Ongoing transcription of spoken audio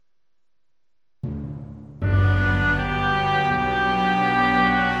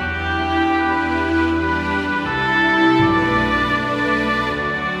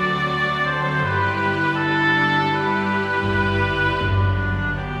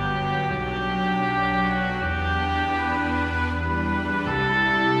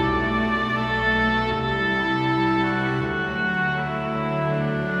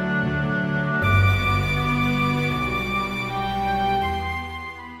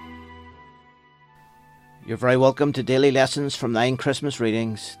You're very welcome to Daily Lessons from 9 Christmas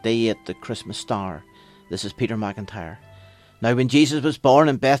Readings, Day 8, the Christmas Star. This is Peter McIntyre. Now when Jesus was born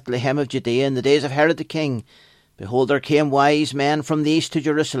in Bethlehem of Judea in the days of Herod the king, behold, there came wise men from the east to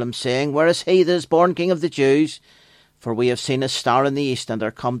Jerusalem, saying, Where is he that is born King of the Jews? For we have seen his star in the east, and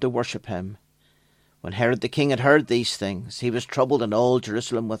are come to worship him. When Herod the king had heard these things, he was troubled, and all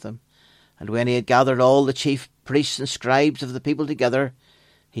Jerusalem with him. And when he had gathered all the chief priests and scribes of the people together,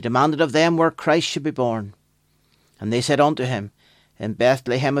 he demanded of them where Christ should be born. And they said unto him, In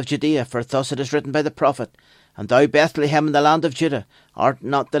Bethlehem of Judea, for thus it is written by the prophet, And thou, Bethlehem, in the land of Judah, art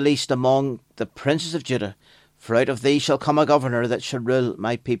not the least among the princes of Judah, for out of thee shall come a governor that shall rule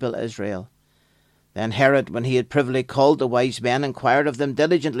my people Israel. Then Herod, when he had privily called the wise men, inquired of them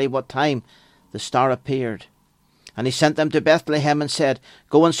diligently what time the star appeared. And he sent them to Bethlehem, and said,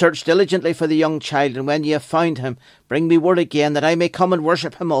 Go and search diligently for the young child, and when ye have found him, bring me word again, that I may come and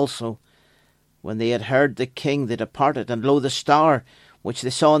worship him also. When they had heard the king, they departed, and lo, the star which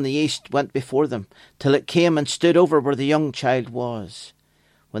they saw in the east went before them, till it came and stood over where the young child was.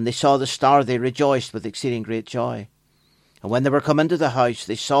 When they saw the star, they rejoiced with exceeding great joy. And when they were come into the house,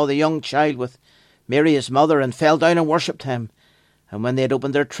 they saw the young child with Mary his mother, and fell down and worshipped him. And when they had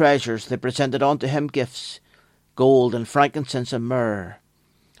opened their treasures, they presented unto him gifts, gold and frankincense and myrrh.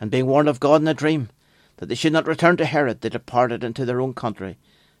 And being warned of God in a dream, that they should not return to Herod, they departed into their own country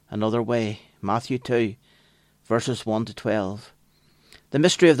another way. Matthew 2, verses 1 to 12. The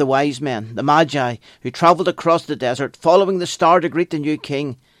mystery of the wise men, the Magi, who travelled across the desert, following the star to greet the new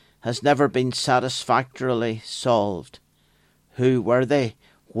king, has never been satisfactorily solved. Who were they?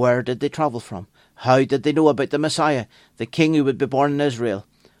 Where did they travel from? How did they know about the Messiah, the king who would be born in Israel?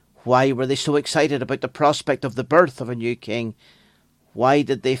 Why were they so excited about the prospect of the birth of a new king? Why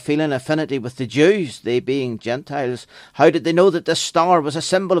did they feel an affinity with the Jews, they being Gentiles? How did they know that this star was a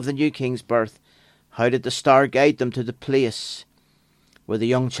symbol of the new king's birth? How did the star guide them to the place where the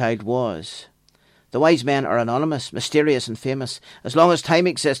young child was? The wise men are anonymous, mysterious and famous. As long as time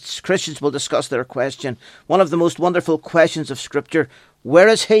exists, Christians will discuss their question, one of the most wonderful questions of Scripture. Where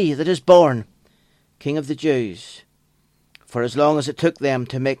is he that is born King of the Jews? For as long as it took them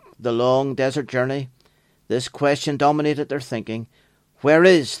to make the long desert journey, this question dominated their thinking. Where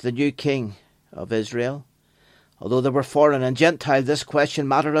is the new king of Israel? Although they were foreign and Gentile, this question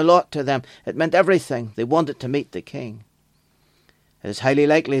mattered a lot to them. It meant everything. They wanted to meet the king. It is highly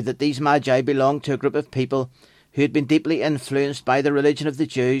likely that these Magi belonged to a group of people who had been deeply influenced by the religion of the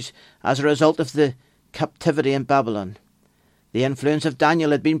Jews as a result of the captivity in Babylon. The influence of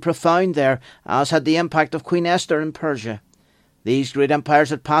Daniel had been profound there, as had the impact of Queen Esther in Persia. These great empires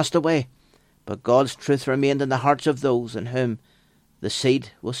had passed away, but God's truth remained in the hearts of those in whom the seed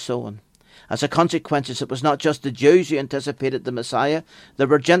was sown. As a consequence, it was not just the Jews who anticipated the Messiah. There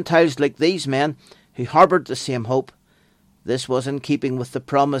were Gentiles like these men who harboured the same hope. This was in keeping with the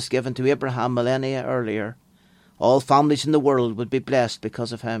promise given to Abraham millennia earlier. All families in the world would be blessed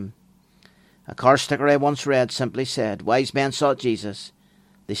because of him. A car sticker I once read simply said, Wise men sought Jesus.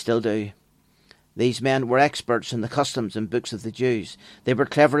 They still do. These men were experts in the customs and books of the Jews. They were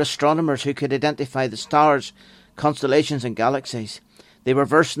clever astronomers who could identify the stars, constellations and galaxies. They were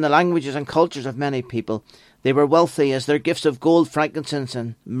versed in the languages and cultures of many people. They were wealthy, as their gifts of gold, frankincense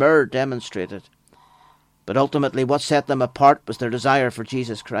and myrrh demonstrated. But ultimately what set them apart was their desire for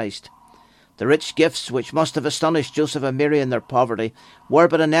Jesus Christ. The rich gifts which must have astonished Joseph and Mary in their poverty were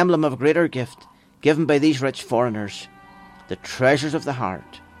but an emblem of a greater gift given by these rich foreigners, the treasures of the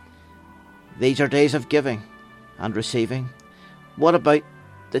heart. These are days of giving and receiving. What about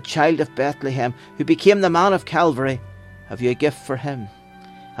the child of Bethlehem who became the man of Calvary? Have you a gift for him?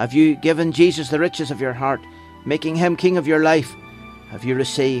 Have you given Jesus the riches of your heart, making him king of your life? Have you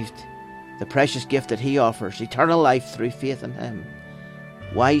received the precious gift that he offers, eternal life through faith in him?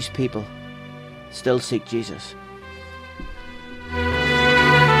 Wise people still seek Jesus.